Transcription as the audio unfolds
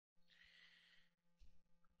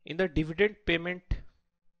In the dividend payment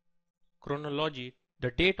chronology,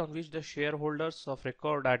 the date on which the shareholders of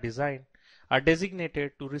record are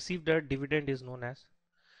designated to receive the dividend is known as.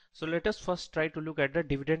 So let us first try to look at the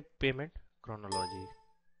dividend payment chronology.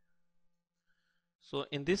 So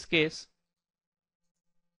in this case,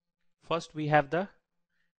 first we have the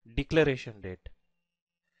declaration date.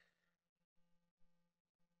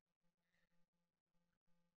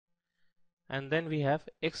 And then we have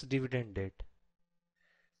ex-dividend date.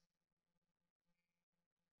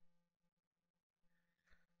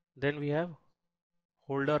 Then we have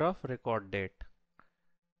holder of record date.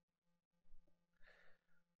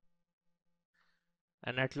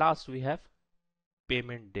 And at last we have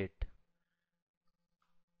payment date.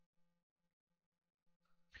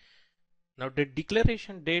 Now the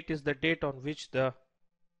declaration date is the date on which the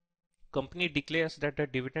company declares that the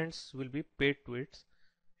dividends will be paid to its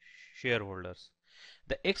shareholders.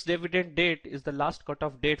 The ex-dividend date is the last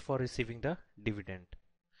cut-off date for receiving the dividend.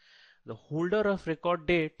 The holder of record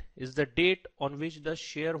date is the date on which the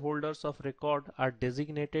shareholders of record are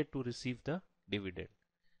designated to receive the dividend.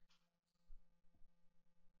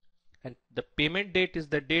 And the payment date is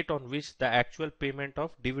the date on which the actual payment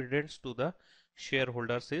of dividends to the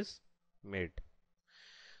shareholders is made.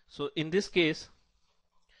 So in this case,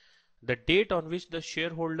 the date on which the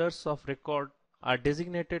shareholders of record are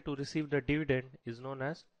designated to receive the dividend is known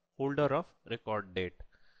as holder of record date.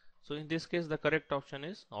 So in this case, the correct option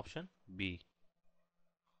is option B.